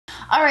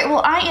All right,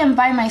 well, I am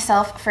by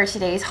myself for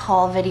today's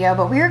haul video,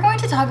 but we are going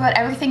to talk about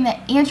everything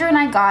that Andrew and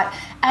I got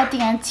at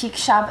the antique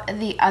shop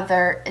the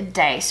other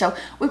day. So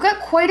we've got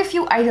quite a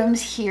few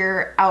items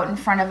here out in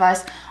front of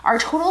us. Our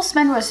total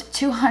spend was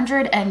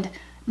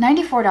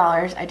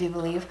 $294, I do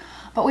believe,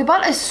 but we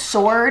bought a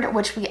sword,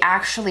 which we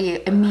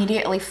actually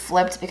immediately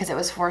flipped because it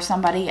was for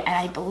somebody, and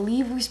I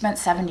believe we spent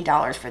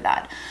 $70 for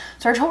that.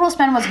 So our total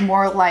spend was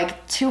more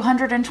like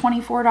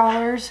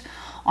 $224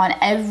 on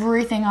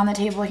everything on the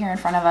table here in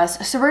front of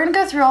us. So we're gonna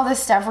go through all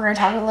this stuff. We're gonna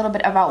talk a little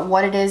bit about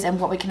what it is and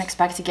what we can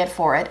expect to get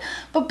for it.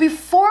 But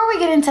before we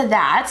get into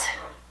that,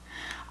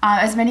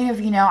 as many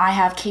of you know, I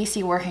have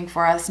Casey working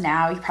for us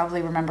now. You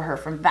probably remember her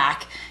from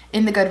back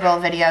in the Goodwill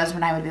videos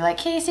when I would be like,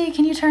 Casey,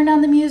 can you turn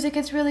down the music?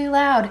 It's really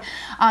loud.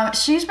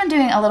 She's been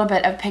doing a little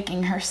bit of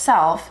picking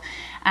herself,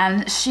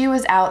 and she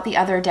was out the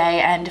other day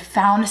and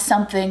found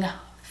something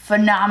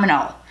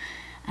phenomenal.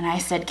 And I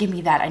said, give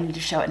me that, I need to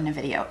show it in a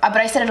video. But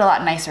I said it a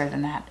lot nicer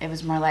than that. It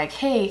was more like,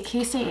 hey,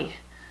 Casey,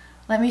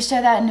 let me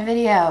show that in a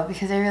video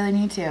because I really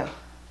need to.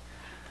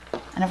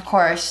 And of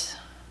course,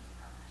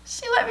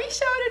 she let me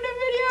show it in a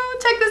video.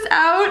 Check this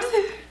out.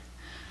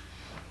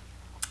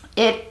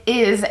 It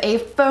is a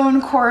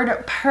phone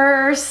cord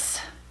purse.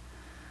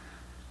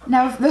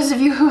 Now, for those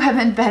of you who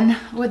haven't been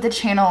with the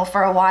channel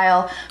for a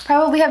while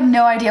probably have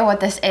no idea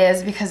what this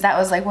is, because that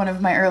was like one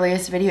of my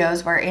earliest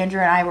videos where Andrew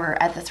and I were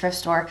at the thrift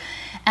store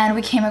and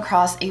we came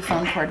across a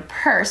phone cord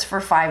purse for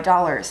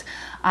 $5.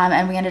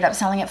 And we ended up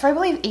selling it for, I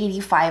believe,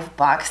 85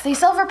 bucks. They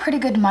sell for pretty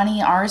good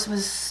money. Ours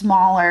was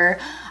smaller.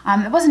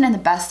 It wasn't in the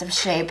best of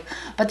shape,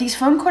 but these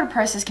phone cord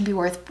purses can be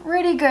worth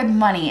pretty good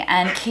money.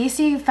 And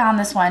Casey found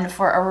this one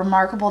for a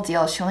remarkable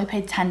deal. She only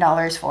paid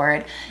 $10 for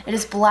it. It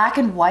is black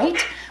and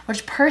white,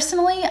 which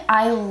personally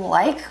I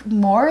like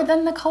more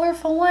than the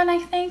colorful one, I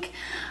think.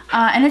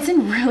 And it's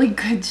in really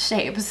good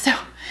shape. So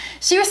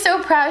she was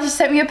so proud. She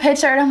sent me a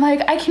picture and I'm like,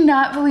 I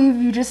cannot believe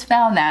you just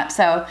found that.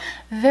 So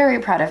very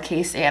proud of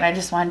Casey, and I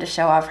just wanted to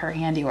show off her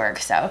handiwork.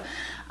 So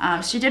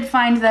she did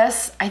find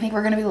this. I think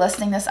we're gonna be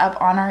listing this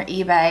up on our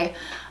eBay,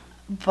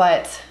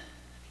 but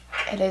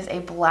it is a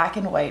black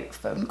and white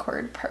phone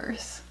cord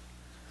purse.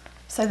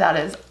 So that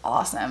is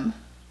awesome.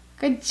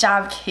 Good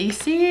job,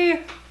 Casey.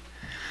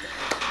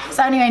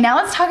 So anyway, now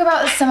let's talk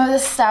about some of the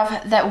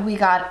stuff that we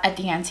got at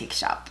the antique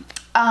shop.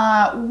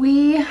 I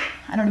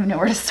don't even know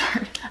where to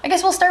start. I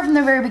guess we'll start from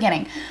the very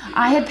beginning.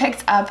 I had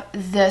picked up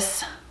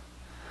this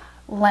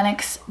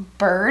Lenox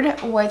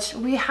bird, which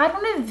we had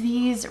one of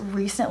these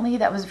recently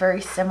that was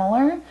very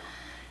similar.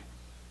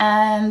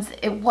 And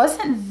it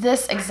wasn't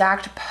this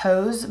exact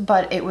pose,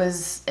 but it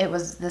was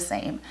the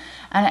same.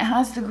 And it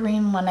has the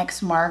green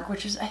Lenox mark,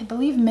 which is, I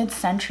believe,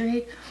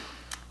 mid-century.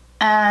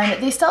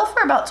 And they sell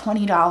for about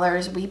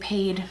 $20. We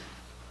paid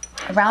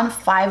around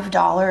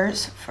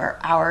 $5 for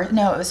our,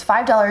 no, it was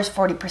 $5,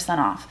 40%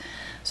 off.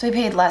 So we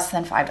paid less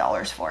than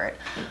 $5 for it.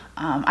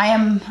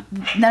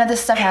 None of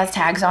this stuff has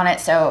tags on it,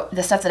 so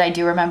the stuff that I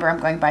do remember, I'm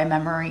going by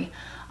memory.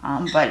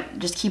 But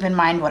just keep in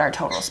mind what our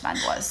total spend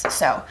was.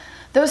 So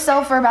those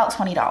sell for about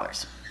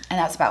 $20, and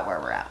that's about where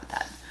we're at with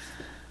that.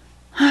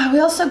 We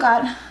also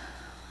got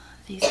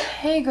these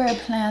Hager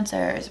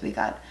planters. We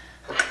got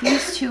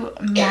these two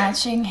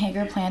matching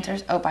Hager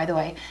planters. Oh, by the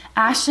way,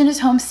 Ashton is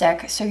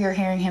homesick, so you're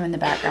hearing him in the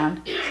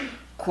background.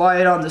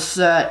 Quiet on the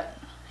set.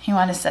 He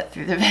wanted to sit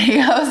through the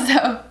video,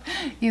 so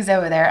he's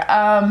over there.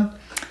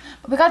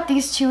 We got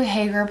these two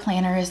Hager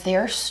planters. They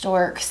are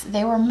storks.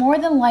 They were more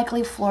than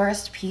likely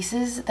florist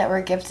pieces that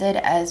were gifted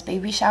as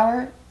baby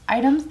shower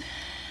items.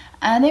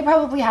 And they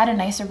probably had a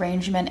nice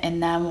arrangement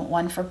in them.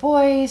 One for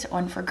boys,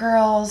 one for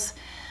girls.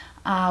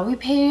 We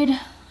paid,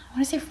 I want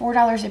to say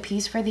 $4 a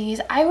piece for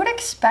these. I would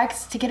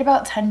expect to get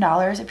about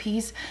 $10 a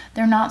piece.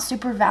 They're not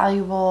super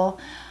valuable,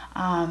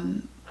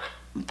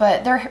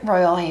 but they're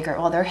Royal Hager.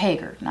 Well, they're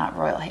Hager, not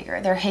Royal Hager.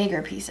 They're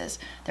Hager pieces.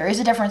 There is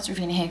a difference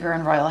between Hager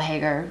and Royal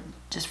Hager,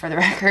 just for the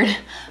record.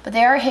 But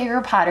they are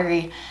Hager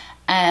pottery,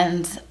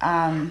 and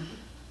I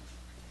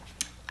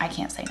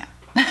can't say no.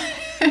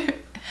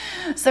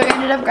 So we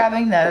ended up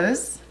grabbing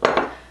those.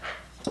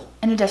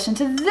 In addition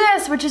to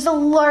this, which is a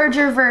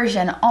larger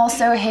version,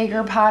 also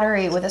Hager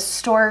pottery with a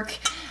stork,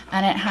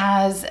 and it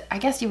has, I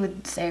guess you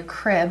would say, a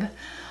crib.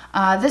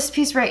 This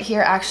piece right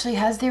here actually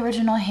has the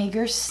original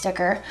Hager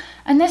sticker,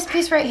 and this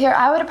piece right here,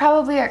 I would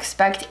probably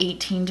expect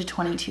 18 to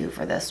 22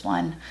 for this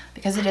one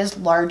because it is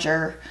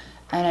larger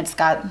and it's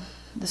got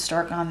the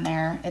stork on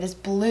there. It is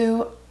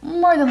blue,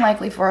 more than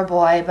likely for a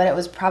boy, but it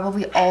was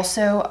probably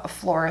also a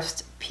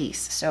florist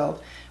piece, so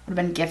would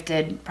have been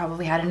gifted,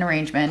 probably had an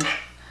arrangement.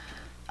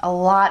 A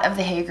lot of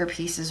the Hager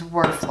pieces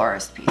were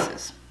florist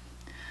pieces.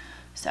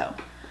 So,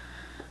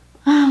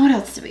 what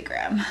else did we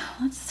grab?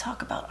 Let's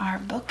talk about our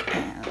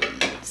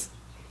bookends.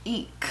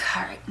 Eek.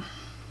 All right.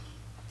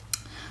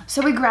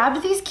 So we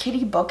grabbed these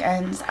kitty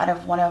bookends out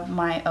of one of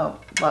my, oh,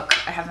 look,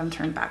 I have them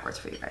turned backwards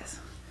for you guys.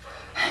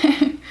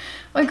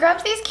 We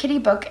grabbed these kitty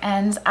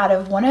bookends out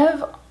of one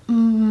of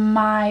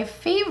my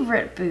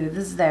favorite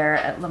booths there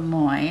at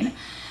Lemoyne.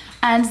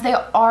 And they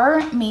are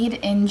made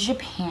in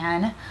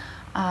Japan.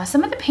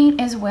 Some of the paint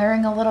is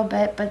wearing a little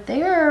bit, but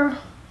they are,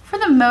 for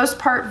the most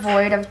part,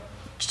 void of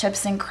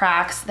chips and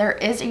cracks. There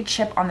is a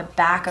chip on the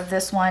back of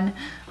this one,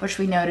 which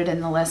we noted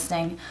in the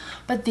listing,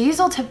 but these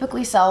will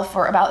typically sell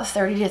for about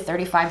 $30 to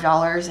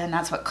 $35, and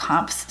that's what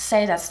comps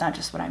say. That's not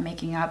just what I'm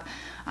making up.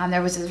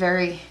 There was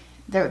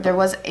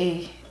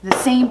the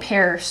same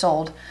pair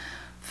sold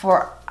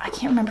for, I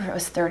can't remember if it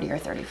was 30 or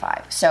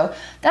 35. So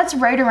that's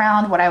right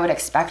around what I would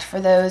expect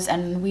for those,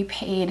 and we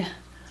paid,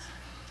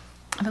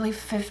 I believe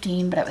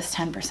 15, but it was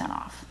 10%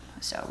 off.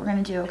 So we're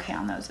gonna do okay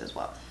on those as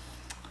well.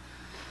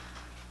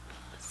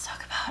 Let's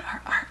talk about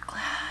our art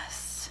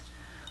glass.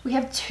 We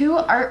have 2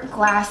 art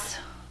glass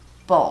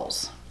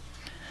bowls.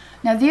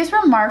 Now these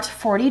were marked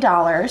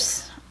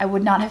 $40. I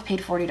would not have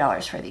paid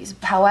 $40 for these.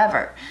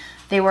 However,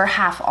 they were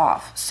half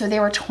off. So they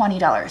were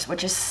 $20,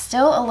 which is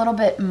still a little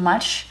bit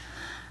much.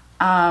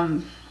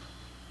 And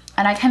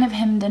I kind of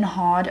hemmed and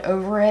hawed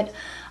over it.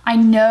 I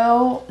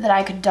know that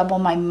I could double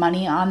my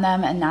money on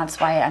them, and that's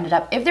why I ended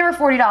up, if they were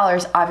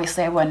 $40,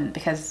 obviously I wouldn't,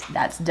 because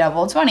that's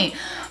double 20.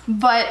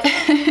 But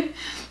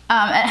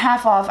at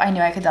half off, I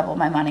knew I could double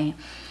my money.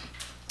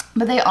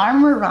 But they are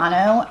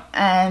Murano,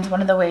 and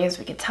one of the ways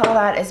we could tell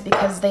that is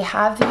because they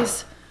have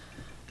these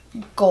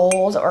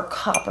gold or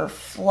copper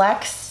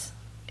flecks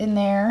in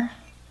there.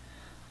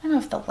 I don't know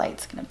if the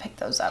light's gonna pick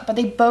those up, but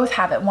they both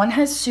have it. One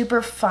has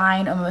super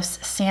fine,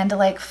 almost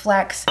sand-like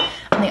flecks,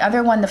 and the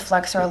other one, the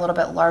flecks are a little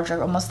bit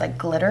larger, almost like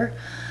glitter.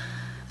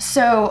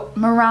 So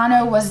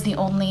Murano was the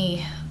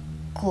only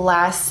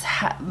glass,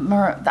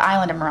 the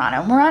island of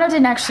Murano. Murano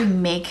didn't actually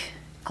make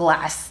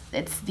glass.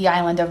 It's the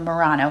island of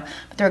Murano,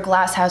 but there are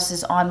glass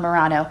houses on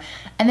Murano,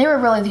 and they were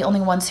really the only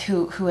ones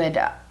who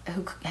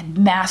had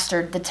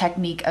mastered the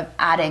technique of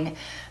adding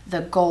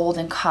the gold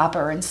and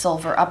copper and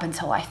silver up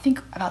until I think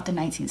about the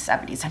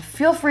 1970s. And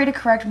feel free to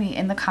correct me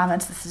in the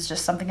comments. This is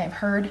just something I've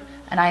heard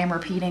and I am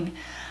repeating,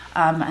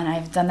 and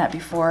I've done that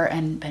before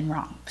and been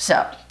wrong.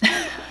 So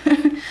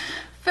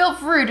feel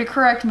free to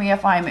correct me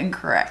if I'm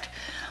incorrect.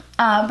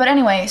 But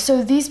anyway,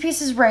 so these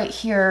pieces right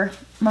here,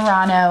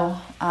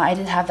 Murano, I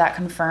did have that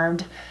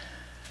confirmed.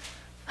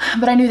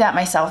 But I knew that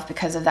myself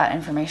because of that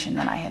information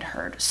that I had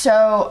heard.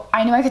 So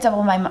I knew I could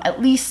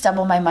at least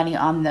double my money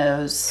on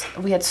those.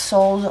 We had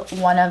sold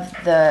one of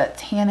the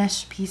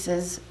tannish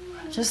pieces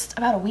just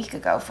about a week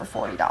ago for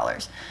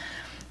 $40.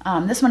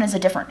 This one is a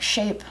different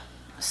shape,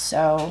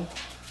 so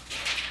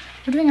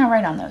we're doing all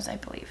right on those, I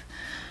believe.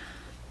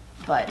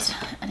 But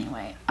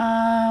anyway,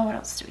 what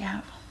else do we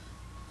have?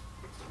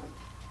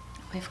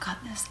 We've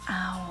got this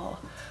owl.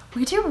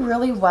 We do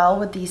really well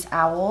with these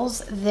owls.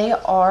 They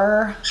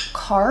are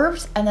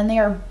carved and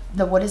then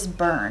the wood is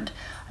burned.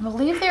 I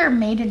believe they are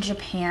made in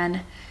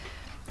Japan,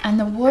 and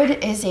the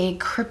wood is a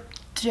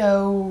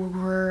crypto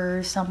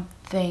or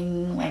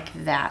something like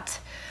that.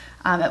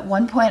 At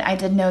one point I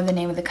did know the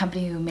name of the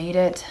company who made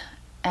it,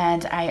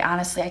 and I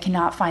honestly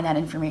cannot find that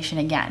information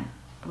again,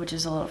 which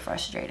is a little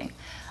frustrating.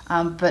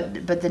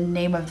 But the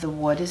name of the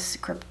wood is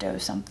crypto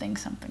something.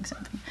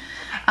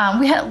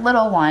 We had a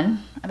little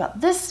one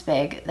about this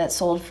big that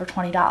sold for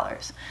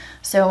 $20.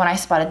 So when I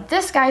spotted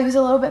this guy who's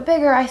a little bit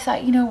bigger, I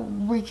thought, you know,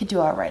 we could do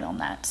all right on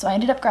that. So I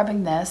ended up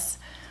grabbing this,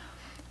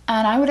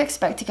 and I would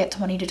expect to get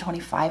 20 to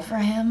 25 for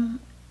him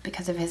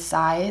because of his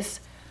size.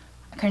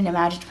 I couldn't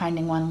imagine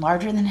finding one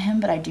larger than him,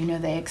 but I do know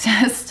they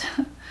exist.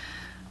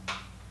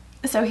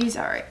 So he's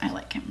all right. I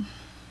like him.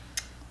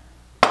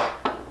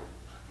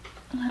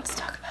 Let's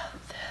talk about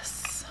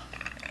this.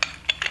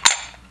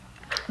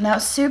 Now,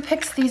 Sue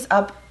picks these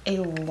up a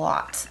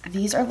lot.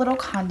 These are little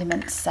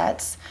condiment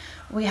sets.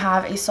 We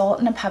have a salt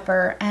and a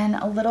pepper and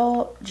a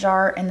little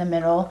jar in the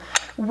middle,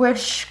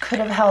 which could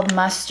have held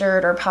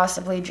mustard or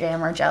possibly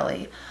jam or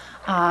jelly.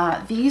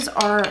 These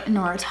are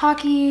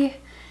Noritake,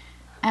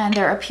 and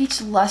they're a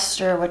peach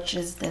luster, which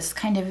is this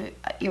kind of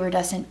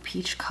iridescent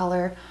peach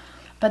color.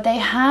 But they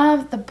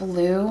have the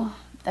blue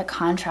that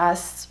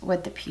contrasts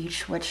with the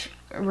peach, which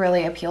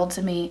really appealed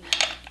to me,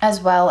 as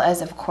well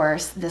as, of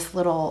course, this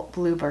little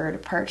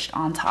bluebird perched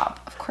on top.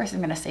 Of course,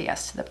 I'm gonna say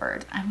yes to the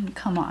bird. I mean,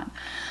 come on.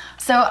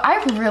 So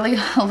I really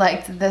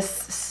liked this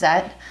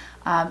set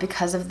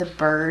because of the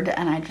bird,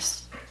 and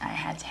I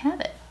had to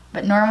have it.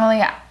 But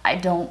normally I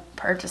don't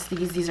purchase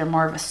these. These are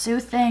more of a Sue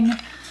thing,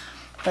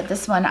 but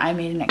this one I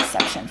made an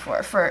exception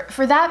for.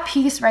 For that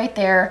piece right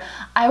there,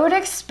 I would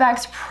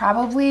expect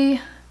probably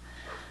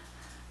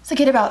to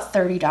get about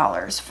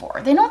 $30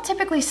 for. They don't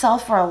typically sell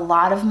for a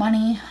lot of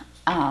money,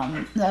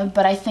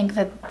 but I think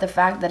that the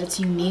fact that it's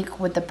unique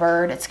with the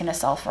bird, it's gonna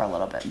sell for a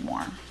little bit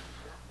more.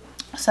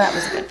 So that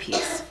was a good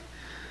piece.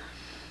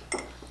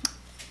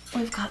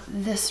 We've got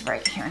this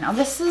right here. Now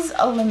this is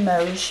a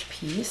Limoges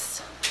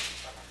piece,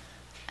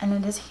 and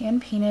it is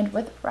hand painted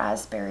with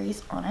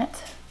raspberries on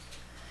it.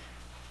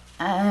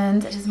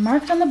 And it is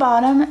marked on the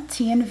bottom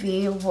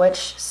T&V,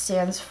 which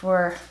stands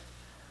for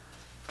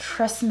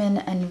Tressman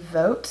and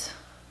Vote.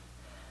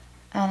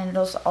 and it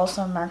was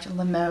also marked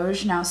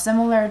Limoges. Now,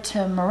 similar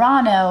to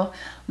Murano,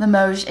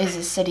 Limoges is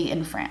a city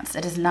in France.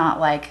 It is not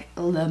like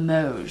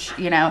Limoges,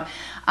 you know.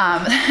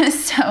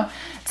 So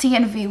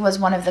TNV was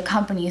one of the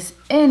companies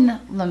in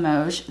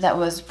Limoges that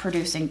was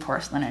producing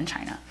porcelain in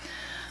China.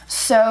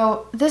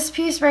 So this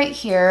piece right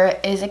here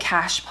is a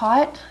cache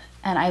pot,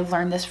 and I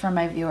learned this from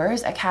my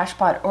viewers, a cache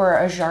pot or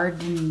a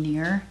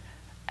jardiniere.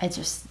 I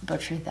just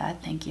butchered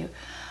that, thank you.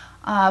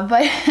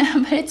 But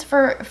it's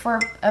for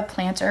a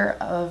planter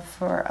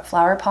for a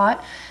flower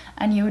pot,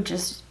 and you would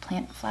just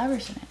plant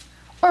flowers in it.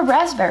 Or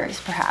raspberries,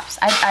 perhaps.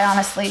 I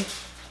honestly,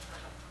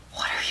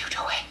 what are you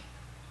doing?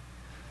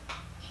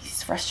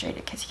 He's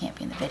frustrated because he can't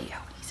be in the video.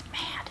 He's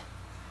mad.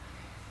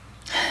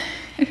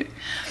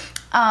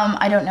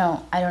 I don't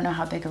know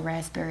how big a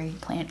raspberry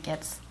plant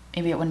gets.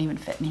 Maybe it wouldn't even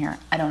fit in here.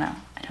 I don't know.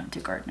 I don't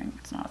do gardening.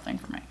 It's not a thing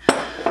for me.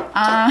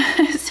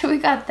 So we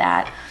got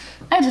that.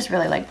 I just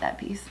really like that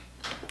piece.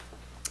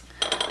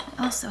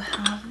 I also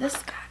have this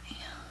guy.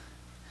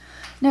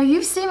 Now,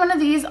 you've seen one of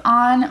these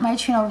on my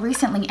channel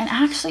recently, and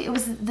actually it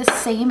was the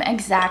same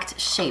exact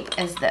shape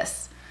as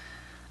this.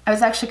 I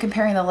was actually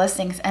comparing the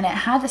listings, and it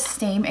had the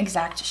same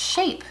exact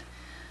shape.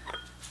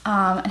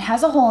 It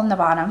has a hole in the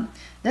bottom.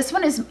 This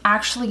one is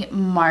actually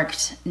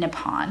marked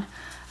Nippon.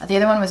 The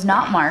other one was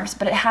not marked,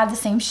 but it had the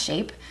same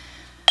shape.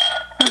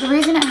 Now, the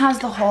reason it has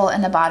the hole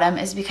in the bottom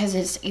is because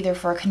it's either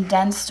for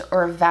condensed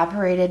or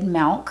evaporated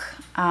milk.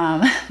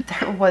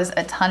 There was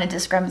a ton of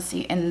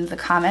discrepancy in the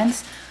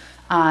comments,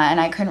 and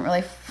I couldn't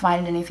really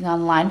find anything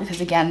online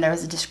because, again, there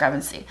was a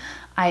discrepancy.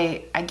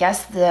 I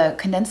guess the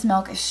condensed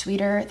milk is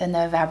sweeter than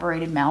the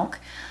evaporated milk,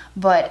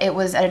 but it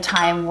was at a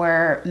time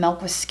where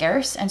milk was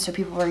scarce, and so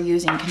people were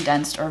using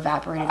condensed or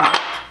evaporated milk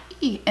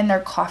in their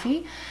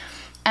coffee,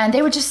 and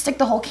they would just stick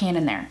the whole can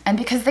in there. And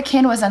because the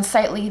can was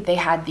unsightly, they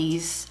had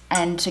these,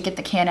 and to get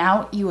the can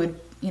out, you would,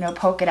 you know,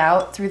 poke it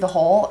out through the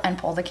hole and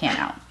pull the can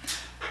out.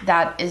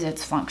 That is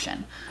its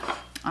function.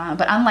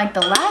 But unlike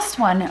the last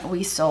one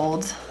we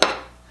sold,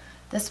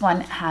 this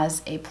one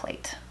has a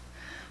plate.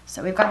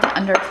 So we've got the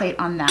underplate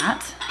on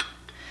that.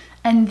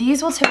 And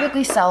these will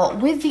typically sell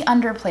with the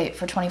underplate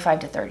for $25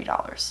 to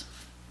 $30.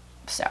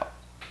 So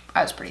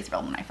I was pretty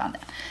thrilled when I found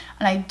that.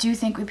 And I do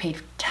think we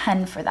paid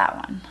 $10 for that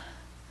one.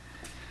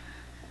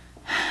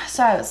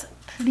 So I was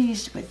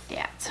pleased with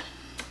that.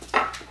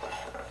 Let's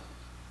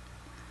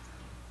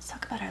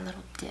talk about our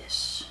little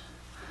dish.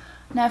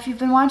 Now, if you've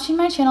been watching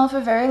my channel for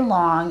very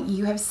long,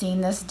 you have seen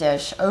this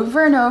dish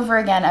over and over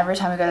again every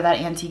time we go to that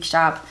antique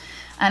shop.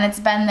 And it's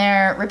been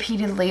there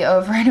repeatedly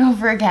over and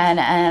over again.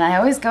 And I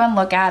always go and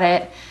look at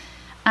it.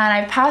 And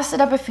I've passed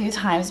it up a few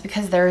times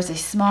because there is a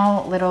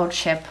small little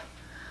chip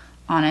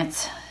on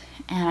it.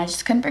 And I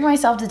just couldn't bring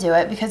myself to do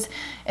it because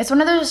it's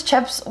one of those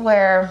chips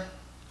where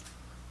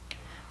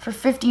for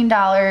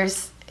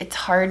 $15, it's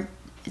hard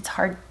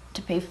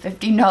to pay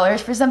 $15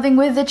 for something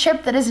with a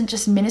chip that isn't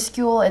just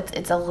minuscule.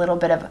 It's a little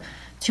bit of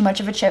too much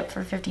of a chip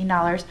for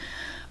 $15.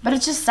 But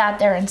it just sat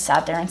there and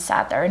sat there and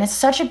sat there. And it's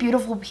such a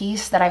beautiful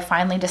piece that I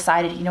finally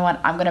decided, you know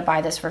what, I'm gonna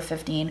buy this for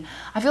 $15.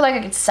 I feel like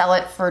I could sell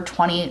it for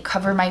 $20,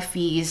 cover my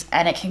fees,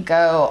 and it can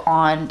go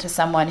on to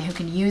someone who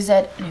can use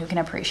it and who can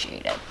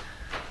appreciate it.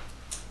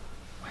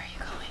 Where are you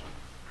going?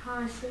 I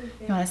wanna sit there.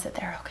 You wanna sit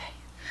there? Okay.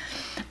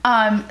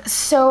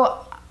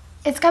 So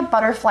it's got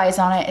butterflies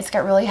on it. It's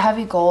got really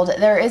heavy gold.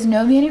 There is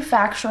no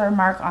manufacturer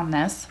mark on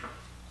this.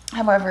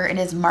 However, it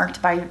is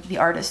marked by the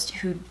artist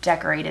who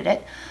decorated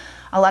it.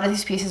 A lot of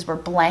these pieces were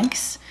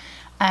blanks,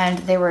 and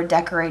they were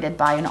decorated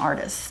by an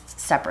artist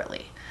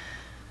separately.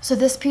 So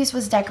this piece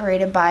was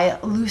decorated by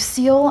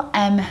Lucille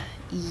M.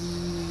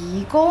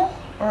 Yeagle,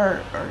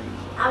 or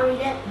I'll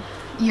read it.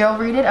 You'll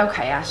read it?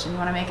 Okay, Ashton, you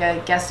want to make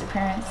a guest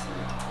appearance?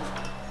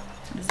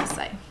 What does this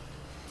say?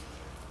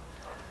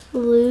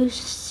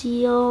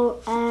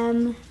 Lucille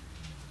M.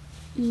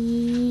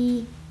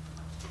 Yeagle.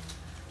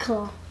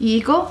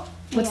 Yeagle?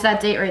 What's Yeah.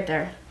 that date right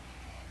there?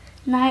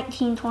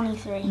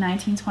 1923.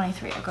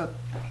 1923. Go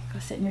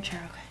sit in your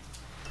chair,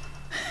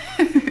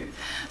 okay.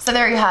 So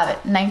there you have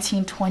it.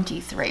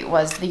 1923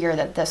 was the year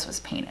that this was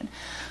painted.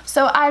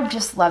 So I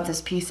just love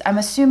this piece. I'm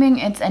assuming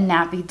it's a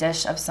nappy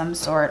dish of some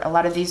sort. A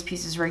lot of these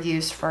pieces were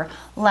used for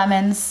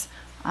lemons,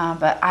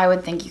 but I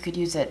would think you could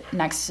use it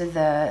next to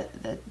the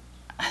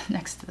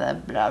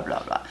blah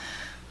blah blah.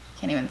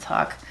 Can't even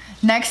talk.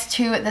 Next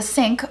to the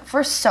sink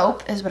for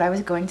soap is what I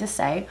was going to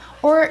say.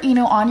 Or, you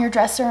know, on your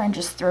dresser and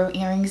just throw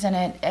earrings in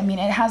it. I mean,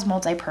 it has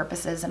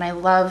multi-purposes, and I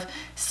love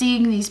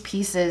seeing these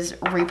pieces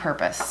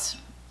repurposed.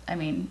 I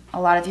mean, a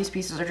lot of these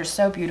pieces are just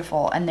so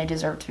beautiful, and they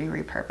deserve to be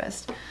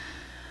repurposed.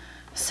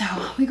 So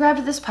we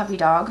grabbed this puppy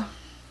dog,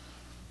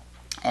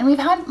 and we've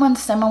had one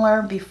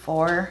similar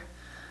before.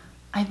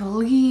 I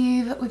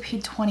believe we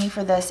paid $20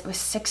 for this. It was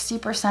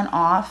 60%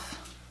 off.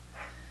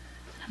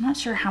 I'm not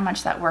sure how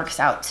much that works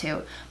out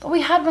to, but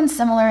we had one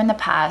similar in the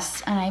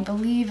past, and I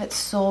believe it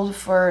sold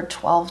for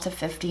 $12 to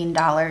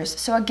 $15.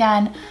 So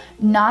again,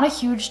 not a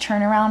huge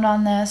turnaround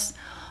on this,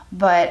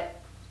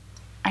 but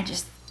I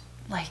just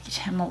liked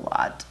him a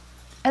lot.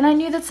 And I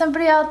knew that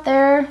somebody out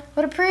there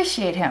would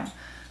appreciate him.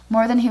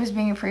 more than he was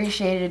being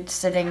appreciated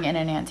sitting in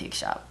an antique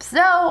shop.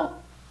 So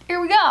here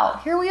we go,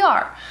 here we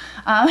are.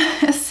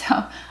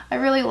 So I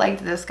really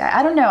liked this guy.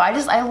 I don't know,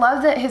 I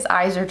love that his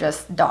eyes are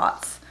just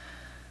dots.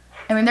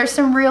 I mean, there's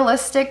some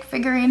realistic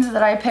figurines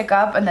that I pick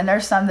up, and then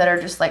there's some that are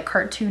just like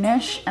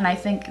cartoonish, and I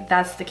think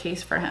that's the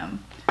case for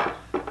him.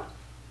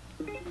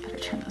 Better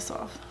turn this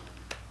off.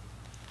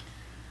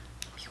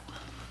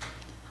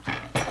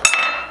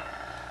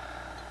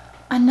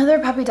 Another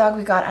puppy dog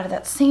we got out of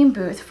that same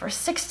booth for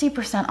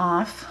 60%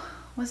 off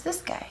was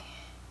this guy.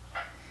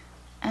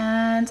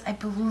 And I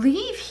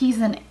believe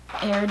he's an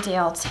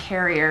Airedale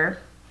Terrier,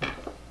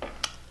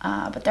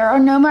 but there are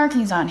no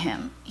markings on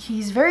him.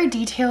 He's very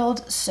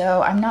detailed,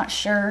 so I'm not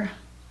sure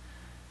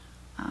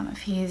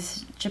if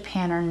he's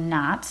Japan or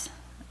not.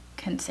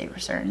 Couldn't say for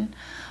certain.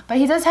 But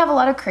he does have a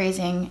lot of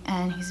crazing,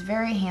 and he's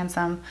very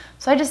handsome.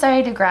 So I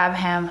decided to grab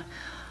him.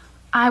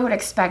 I would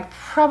expect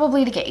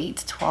probably to get 8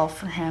 to 12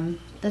 for him.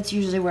 That's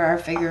usually where our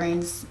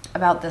figurines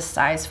about this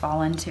size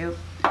fall into.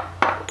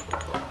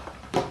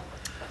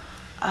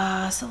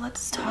 So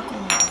let's talk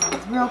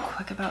real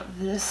quick about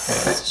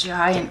this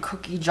giant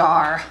cookie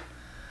jar.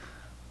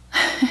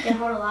 You can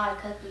hold a lot of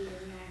cookies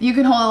in there. You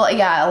can hold,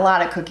 yeah, a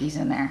lot of cookies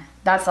in there.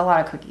 That's a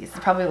lot of cookies. It's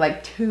probably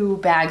like 2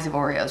 bags of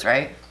Oreos,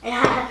 right?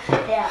 Yeah.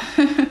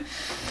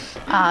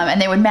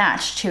 And they would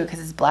match too because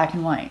it's black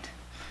and white.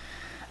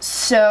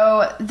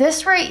 So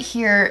this right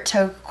here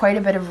took quite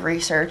a bit of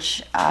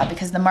research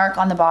because the mark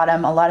on the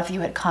bottom, a lot of you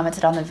had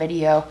commented on the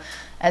video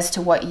as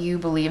to what you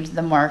believed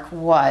the mark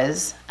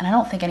was, and I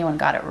don't think anyone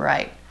got it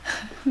right.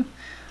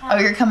 Oh,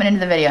 you're coming into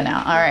the video now.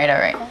 All right, all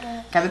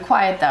right. Gotta be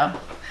quiet though.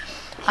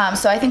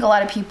 So I think a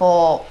lot of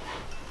people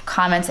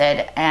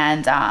commented,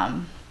 and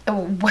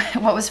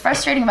what was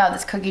frustrating about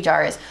this cookie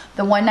jar is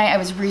the one night I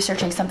was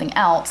researching something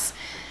else,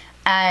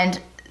 and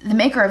the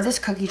maker of this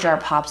cookie jar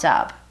pops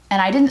up.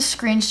 And I didn't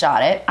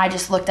screenshot it. I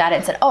just looked at it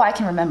and said, oh, I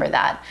can remember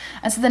that.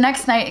 And so the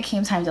next night it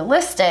came time to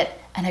list it,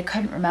 and I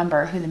couldn't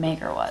remember who the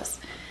maker was.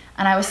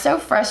 And I was so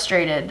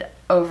frustrated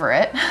over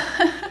it.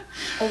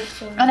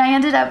 And I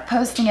ended up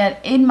posting it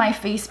in my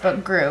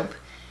Facebook group,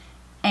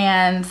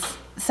 and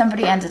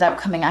somebody ended up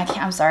coming,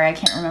 I'm sorry, I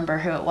can't remember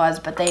who it was,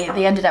 but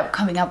they ended up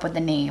coming up with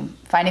the name,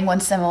 finding one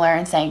similar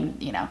and saying,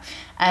 you know,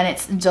 and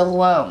it's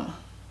Delome,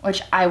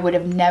 which I would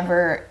have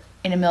never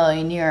in a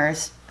million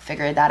years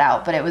figured that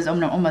out, but it was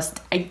almost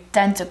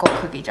identical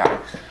cookie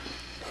jar.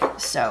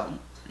 So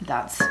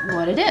that's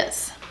what it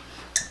is.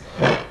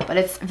 But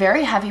it's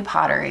very heavy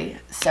pottery,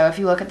 so if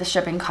you look at the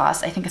shipping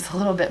costs, I think it's a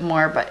little bit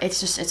more, but it's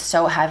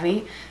so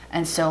heavy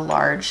and so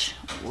large.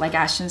 Like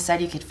Ashton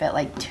said, you could fit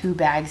like 2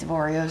 bags of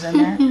Oreos in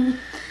there.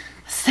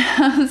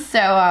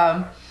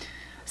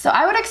 So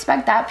I would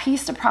expect that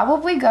piece to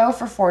probably go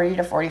for $40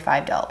 to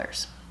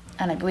 $45,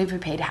 and I believe we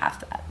paid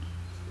half that.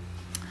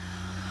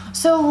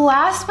 So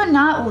last but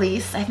not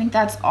least, I think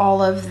that's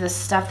all of the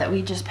stuff that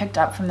we just picked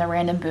up from the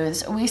random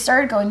booths. We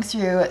started going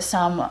through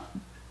some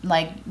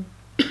like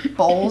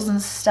bowls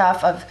and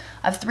stuff of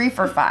 3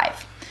 for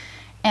 $5.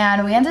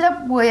 And we ended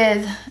up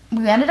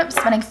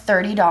spending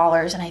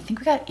 $30, and I think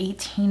we got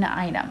 18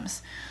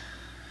 items.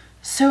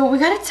 So we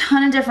got a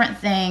ton of different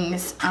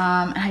things,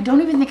 and I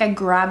don't even think I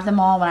grabbed them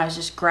all when I was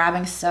just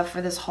grabbing stuff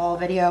for this haul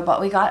video, but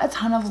we got a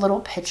ton of little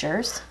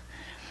pictures.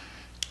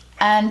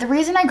 And the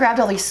reason I grabbed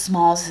all these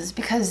smalls is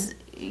because,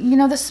 you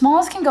know, the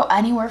smalls can go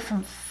anywhere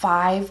from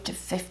 $5 to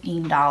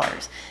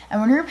 $15.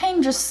 And when you're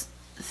paying just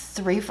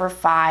 3 for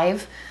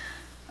 $5,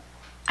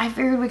 I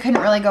figured we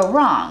couldn't really go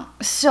wrong.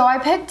 So I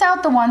picked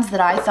out the ones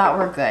that I thought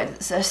were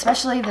good. So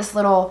especially this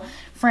little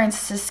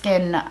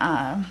Franciscan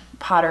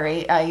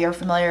pottery. You're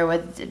familiar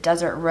with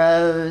Desert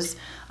Rose,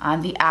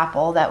 the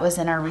apple that was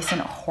in our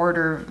recent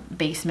hoarder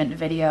basement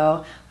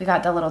video. We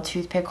got the little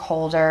toothpick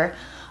holder.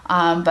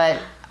 But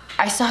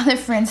I saw the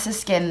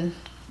Franciscan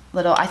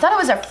little, I thought it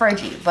was a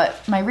Friggy,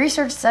 but my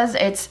research says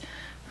it's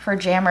for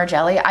jam or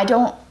jelly. I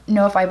don't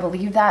know if I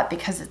believe that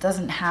because it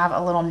doesn't have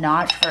a little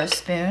notch for a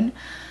spoon.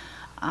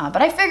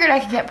 But I figured I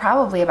could get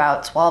probably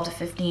about 12 to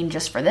 15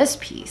 just for this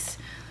piece.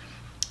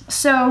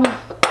 So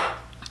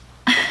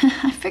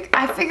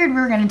I figured we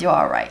were gonna do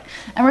all right.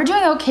 And we're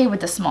doing okay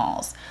with the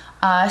smalls,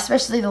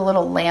 especially the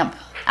little lamp.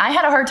 I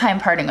had a hard time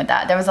parting with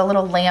that. There was a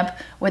little lamp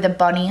with a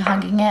bunny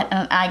hugging it,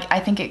 and I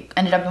think it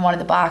ended up in one of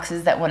the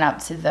boxes that went up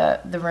to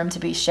the room to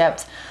be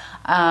shipped.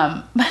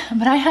 But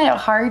I had a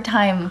hard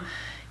time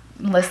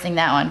listing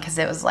that one because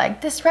it was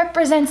like, this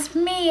represents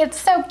me, it's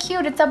so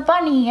cute, it's a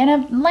bunny and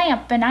a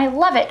lamp and I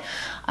love it.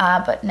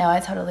 But no, I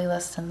totally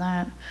listed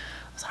that. It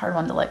was a hard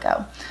one to let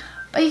go.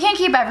 But you can't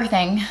keep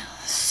everything.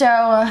 So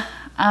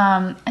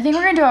I think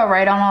we're gonna do all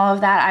right on all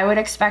of that. I would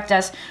expect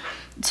us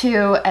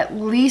to at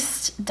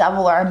least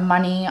double our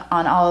money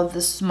on all of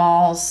the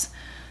smalls,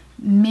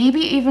 maybe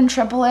even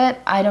triple it.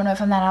 I don't know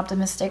if I'm that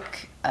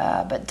optimistic,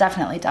 but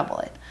definitely double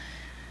it.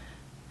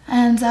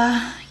 And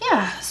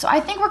yeah, so I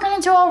think we're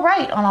gonna do all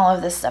right on all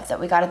of this stuff that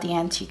we got at the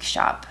antique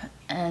shop.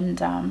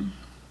 And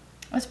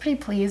I was pretty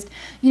pleased.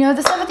 You know,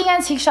 the stuff at the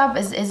antique shop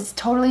is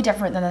totally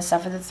different than the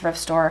stuff at the thrift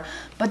store.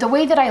 But the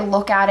way that I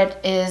look at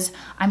it is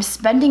I'm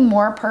spending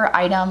more per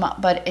item,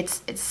 but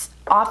it's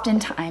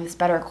oftentimes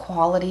better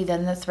quality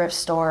than the thrift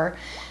store.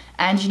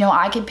 And you know,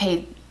 I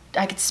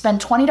could spend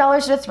 $20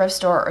 at a thrift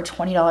store or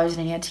 $20 in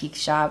an antique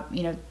shop,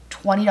 you know,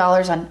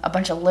 $20 on a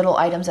bunch of little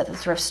items at the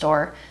thrift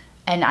store,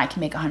 and I can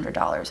make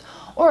 $100.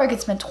 Or I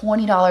could spend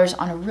 $20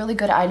 on a really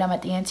good item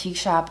at the antique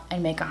shop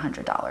and make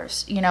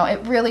 $100. You know,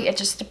 it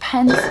just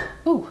depends.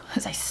 Ooh,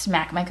 as I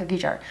smack my cookie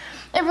jar.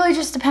 It really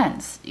just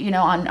depends, you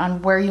know,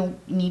 on where you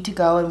need to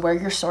go and where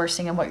you're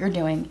sourcing and what you're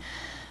doing.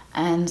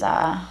 And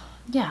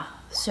yeah,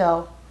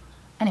 so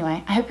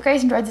anyway, I hope you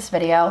guys enjoyed this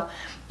video.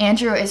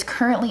 Andrew is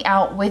currently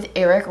out with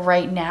Eric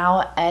right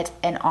now at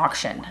an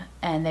auction,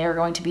 and they are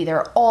going to be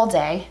there all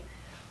day,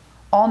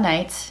 all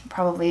night,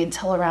 probably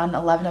until around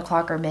 11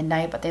 o'clock or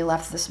midnight, but they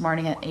left this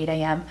morning at 8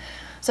 a.m.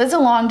 So it's a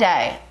long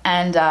day.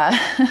 And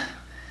what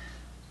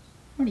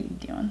are you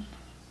doing?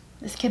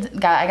 This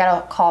I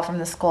got a call from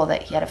the school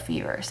that he had a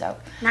fever, so.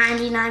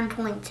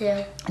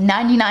 99.2.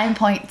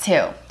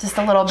 99.2, just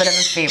a little bit of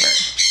a fever,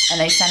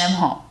 and they sent him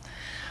home.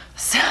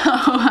 So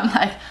I'm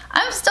like,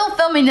 I'm still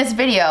filming this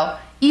video,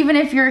 even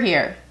if you're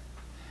here.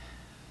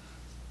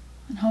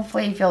 And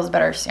hopefully he feels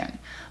better soon.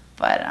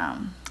 But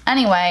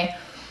anyway,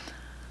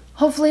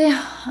 hopefully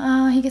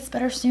he gets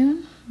better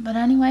soon. But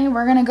anyway,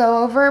 we're gonna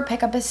go over,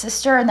 pick up his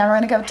sister, and then we're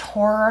gonna go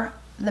tour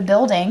the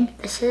building.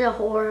 This is a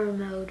horror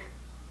mode.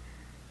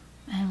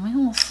 And we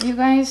will see you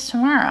guys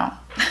tomorrow.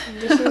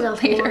 This is a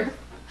horror.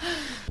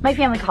 My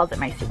family calls it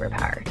my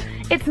superpower.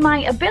 It's my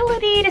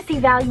ability to see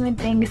value in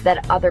things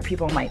that other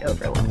people might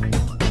overlook.